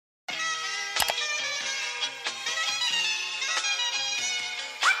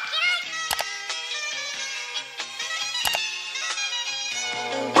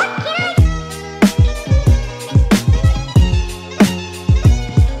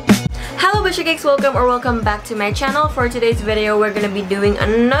Chicks, welcome back to my channel. For today's video, we're gonna be doing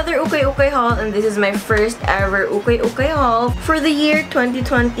another ukay-ukay haul, and this is my first ever ukay-ukay haul for the year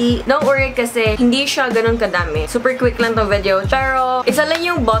 2020. Don't worry kasi hindi siya ganun kadami. Super quick lang tong video, pero isa lang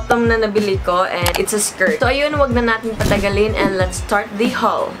yung bottom na nabili ko and it's a skirt. So ayun, wag na natin patagalin and let's start the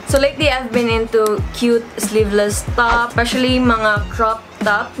haul. So lately, I've been into cute sleeveless top, especially mga crop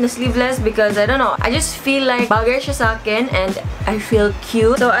top na sleeveless because I don't know, I just feel like bagay siya sa akin and I feel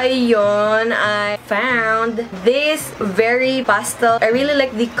cute. So ayun, I found this very pastel. I really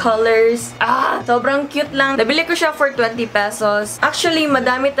like the colors. Sobrang cute lang. Nabili ko siya for 20 pesos. Actually,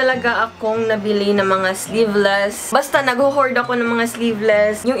 madami talaga akong nabili ng mga sleeveless. Basta nag-hoard ako ng mga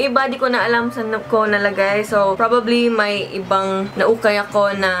sleeveless. Yung iba di ko na alam saan ko nalagay. So probably may ibang naukay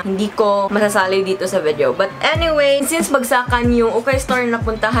ako na hindi ko masasali dito sa video. But anyway, since bagsakan yung ukay store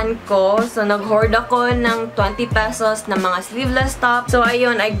napuntahan ko. So, nag-hoard ako ng 20 pesos na mga sleeveless top. So,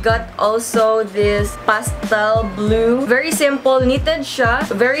 ayun, I got also this pastel blue. Very simple. Knitted siya.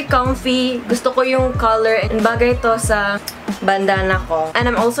 Very comfy. Gusto ko yung color. And bagay to sa bandana ko.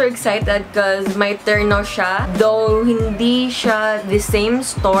 And I'm also excited because may terno siya. Though, hindi siya the same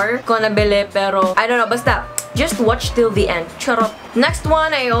store ko nabili. Pero, I don't know. Basta, just watch till the end. Charot. Next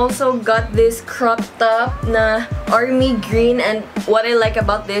one, I also got this crop top na army green, and what I like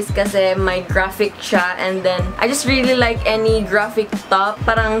about this kasi may graphic siya, and then I just really like any graphic top.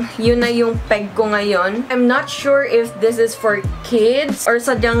 Parang yun na yung peg ko ngayon. I'm not sure if this is for kids or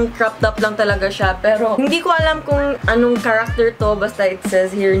sadyang crop top lang talaga siya, pero hindi ko alam kung anong character to. Basta it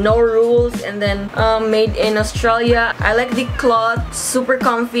says here, no rules, and then made in Australia. I like the cloth, super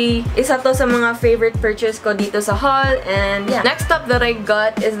comfy. Isa to sa mga favorite purchase ko dito sa haul, and yeah. Next up that I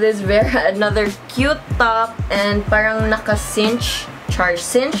got is this another cute top, and parang naka-cinch.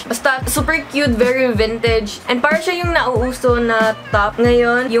 Cinch. Basta, super cute, very vintage. And parang siya yung nauuso na top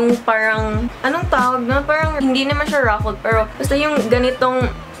ngayon. Yung parang, anong tawag na? Parang, hindi naman siya ruffled, pero basta yung ganitong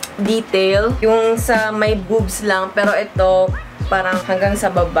detail. Yung sa may boobs lang, pero ito, parang hanggang sa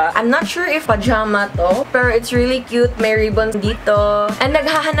baba. I'm not sure if pajama to, pero it's really cute. May ribbons dito. And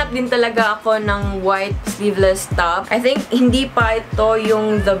naghahanap din talaga ako ng white sleeveless top. I think hindi pa ito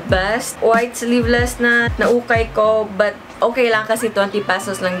yung the best white sleeveless na naukay ko, but okay lang kasi 20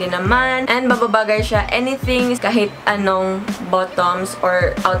 pesos lang din naman. And mababagay siya anything, kahit anong bottoms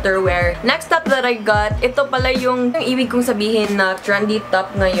or outerwear. Next top that I got, ito pala yung ibig kong sabihin na trendy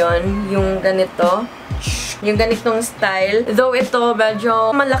top ngayon. Yung ganito. Yung ganitong style. Though ito, medyo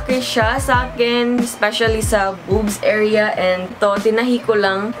malaki siya sa akin, especially sa boobs area, and ito, tinahi ko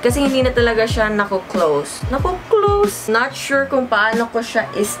lang kasi hindi na talaga siya nako-close. Nako-close! Not sure kung paano ko siya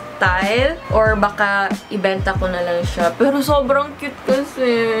style or baka ibenta ko na lang siya. Pero sobrang cute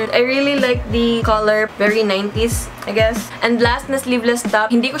kasi. I really like the color. Very 90s, I guess. And last na sleeveless top,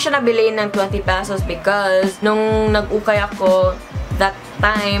 hindi ko siya nabili ng 20 pesos because nung nag-ukay ako, that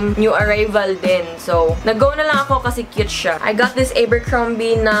time, new arrival din. So, nag-go na lang ako kasi cute siya. I got this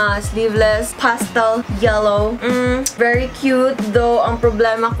Abercrombie na sleeveless pastel yellow. Very cute. Though, ang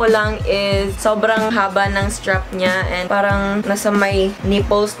problema ko lang is sobrang haba ng strap niya and parang nasa may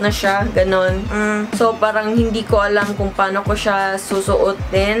nipples na siya. Ganon. So, parang hindi ko alam kung paano ko siya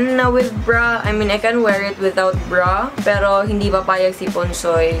susuotin na with bra. I mean, I can wear it without bra, pero hindi papayag si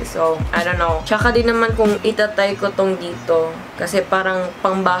Ponsoy. So, I don't know. Tsaka din naman kung itatay ko tong dito. Kasi parang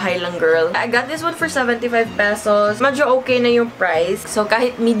pangbahay lang, girl. I got this one for 75 pesos. Medyo okay na yung price. So,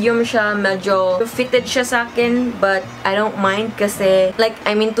 kahit medium siya, medyo fitted siya sa akin. But, I don't mind kasi, like,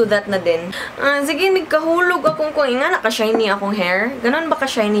 I'm into that na din. Sige, nagkahulog akong kung nga naka-shiny akong hair. Ganon ba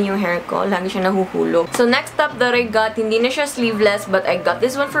ka-shiny yung hair ko? Lagi siya nahuhulog. So, next top that I got, hindi na siya sleeveless, but I got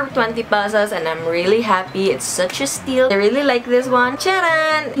this one for 20 pesos and I'm really happy. It's such a steal. I really like this one.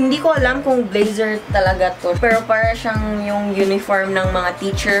 Charan! Hindi ko alam kung blazer talaga to. Pero para siyang yung uniform ng mga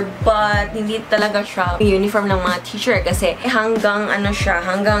teacher, but hindi talaga siya uniform ng mga teacher kasi hanggang ano siya,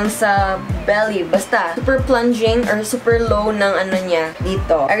 hanggang sa belly. Basta, super plunging or super low ng ano niya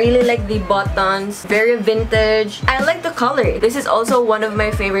dito. I really like the buttons. Very vintage. I like the color. This is also one of my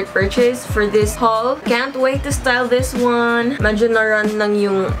favorite purchase for this haul. Can't wait to style this one. Medyo na-run lang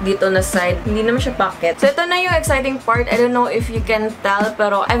yung dito na side. Hindi naman siya pocket. So, ito na yung exciting part. I don't know if you can tell,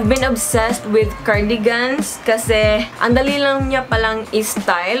 pero I've been obsessed with cardigans kasi ang dali lang niya palang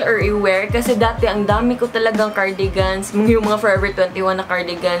i-style or i-wear kasi dati ang dami ko talagang cardigans. Yung mga Forever 21 na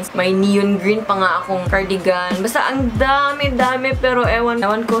cardigans. May neon green pa nga akong cardigan. Basta ang dami pero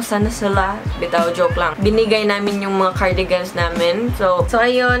ewan ko sana sila. Bitaw, joke lang. Binigay namin yung mga cardigans namin. So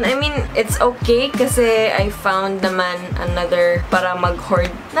ayun. I mean, it's okay kasi I found naman another para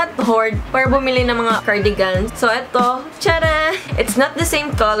mag-hoard. Not hoard, para bumili ng mga cardigans. So eto, tara! It's not the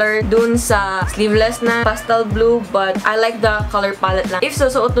same color dun sa sleeveless na pastel blue, but I like the color palette lang. If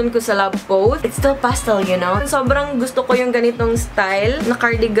susuotin ko sa lab coat, it's still pastel, you know? Sobrang gusto ko yung ganitong style na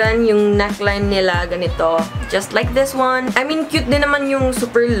cardigan, yung neckline nila, ganito. Just like this one. I mean, cute din naman yung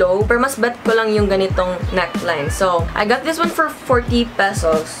super low, pero mas bet ko lang yung ganitong neckline. So, I got this one for 40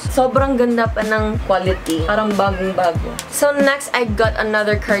 pesos. Sobrang ganda pa ng quality. Parang bagong-bago. So, next, I got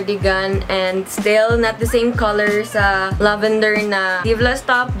another cardigan and still not the same color sa lavender na sleeveless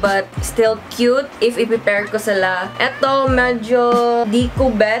top, but still cute if i-prepare ko sila. Ito, medyo di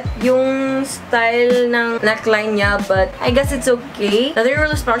ko bet yung style ng neckline niya, but I guess it's okay. Nothing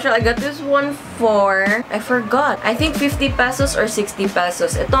really special. I got this one for, I forgot, I think 50 pesos or 60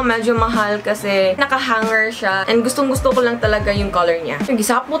 pesos. Ito, medyo mahal kasi naka-hanger siya and gustong-gusto ko lang talaga yung color niya.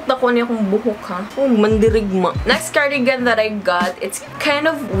 Gisapot na ko niya kung buhok, ha? Oh, mandirigma. Next cardigan that I got, it's kind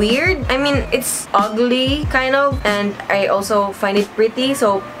of weird. I mean, it's ugly, kind of, and I also find it pretty,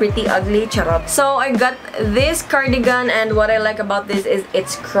 so pretty ugly, charot. So, I got this cardigan and what I like about this is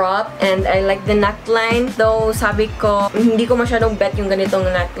it's cropped and I like the neckline. Though, sabi ko, hindi ko masyadong bet yung ganitong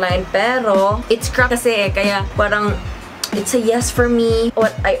neckline, pero it's cropped kasi kaya parang it's a yes for me.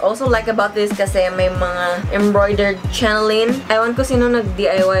 What I also like about this kasi may mga embroidered channeling. Ewan ko sino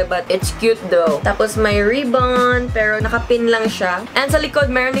nag-DIY but it's cute though. Tapos may ribbon pero nakapin lang siya. And sa likod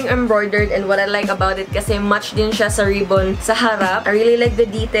meron ding embroidered and what I like about it kasi match din siya sa ribbon sa harap. I really like the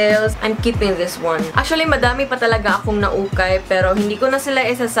details. I'm keeping this one. Actually, madami pa talaga akong naukay pero hindi ko na sila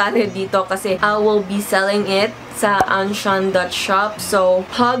isasali dito kasi I will be selling it sa anshan.shop. So,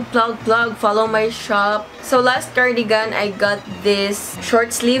 plug, follow my shop. So, last cardigan, I got this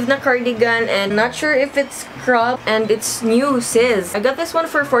short sleeve na cardigan and not sure if it's cropped and it's new, sis. I got this one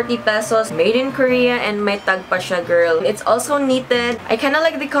for 40 pesos, made in Korea and may tag pa siya, girl. It's also knitted. I kinda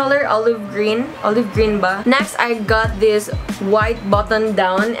like the color olive green ba? Next, I got this white button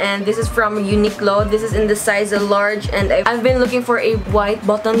down and this is from Uniqlo. This is in the size large and I've been looking for a white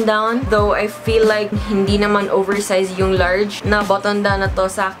button down, though I feel like hindi naman oversized yung large na button down na to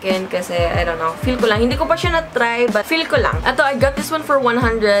sa akin kasi I don't know, feel ko lang. Hindi ko pa siya na-try but feel ko lang. Ito, I got this one for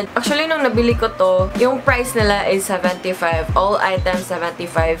 100. Actually, nung nabili ko to, yung price nila is 75. All items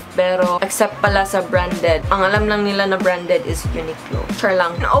 75. Pero, except pala sa branded. Ang alam lang nila na branded is Uniqlo. Char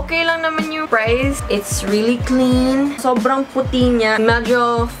lang. Okay lang naman yung price. It's really clean. Sobrang puti niya.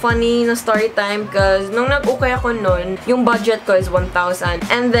 Medyo funny na story time because nung nag-ukay ako nun, yung budget ko is 1,000.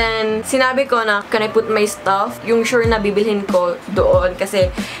 And then, sinabi ko na, can I put my stuff? Yung sure na bibilhin ko doon kasi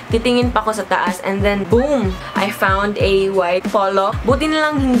titingin pa ako sa taas. And then, boom! I found a white polo. Buti na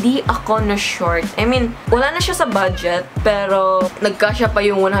lang hindi ako na short. I mean, wala na siya sa budget, pero nagkasya pa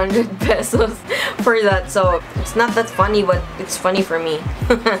yung 100 pesos for that. So, it's not that funny, but it's funny for me.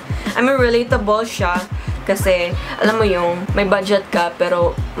 I mean, relatable siya. Kasi, alam mo yung may budget ka,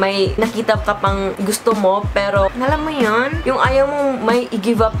 pero may nakita ka pang gusto mo, pero alam mo yun, yung ayaw mo may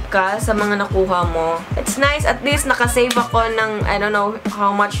i-give up ka sa mga nakuha mo. It's nice, at least nakasave ako ng, I don't know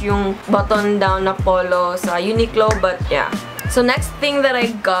how much yung button down na polo sa Uniqlo, but yeah. So, next thing that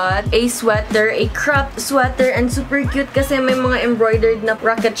I got, a sweater, a cropped sweater, and super cute kasi may mga embroidered na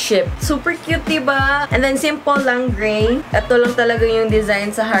rocket ship. Super cute, diba? And then, simple lang, gray. Ito lang talaga yung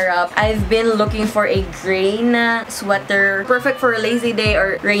design sa harap. I've been looking for a gray na sweater. Perfect for a lazy day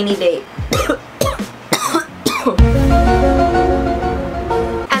or rainy day.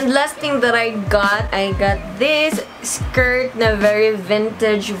 And last thing that I got this skirt na very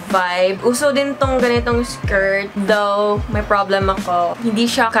vintage vibe. Uso din tong ganitong skirt, though may problem ako. Hindi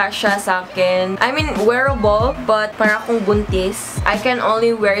siya kasya sa akin. I mean, wearable, but para akong buntis. I can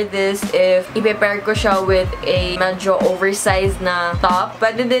only wear this if i-prepare ko siya with a medyo oversized na top.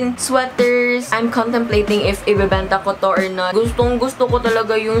 Pwede din sweaters. I'm contemplating if ibebenta ko to or not. Gustong-gusto ko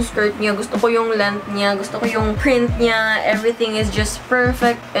talaga yung skirt niya. Gusto ko yung length niya. Gusto ko yung print niya. Everything is just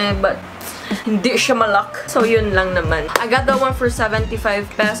perfect. But hindi siya malak. So, yun lang naman. I got the one for 75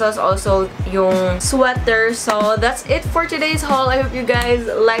 pesos. Also, yung sweater. So, that's it for today's haul. I hope you guys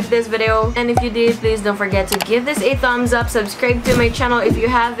liked this video. And if you did, please don't forget to give this a thumbs up. Subscribe to my channel if you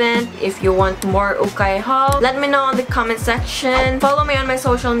haven't. If you want more ukay haul, let me know in the comment section. Follow me on my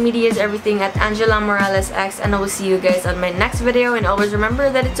social medias, everything at angeladymorales. And I will see you guys on my next video. And always remember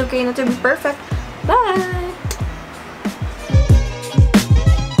that it's okay not to be perfect. Bye!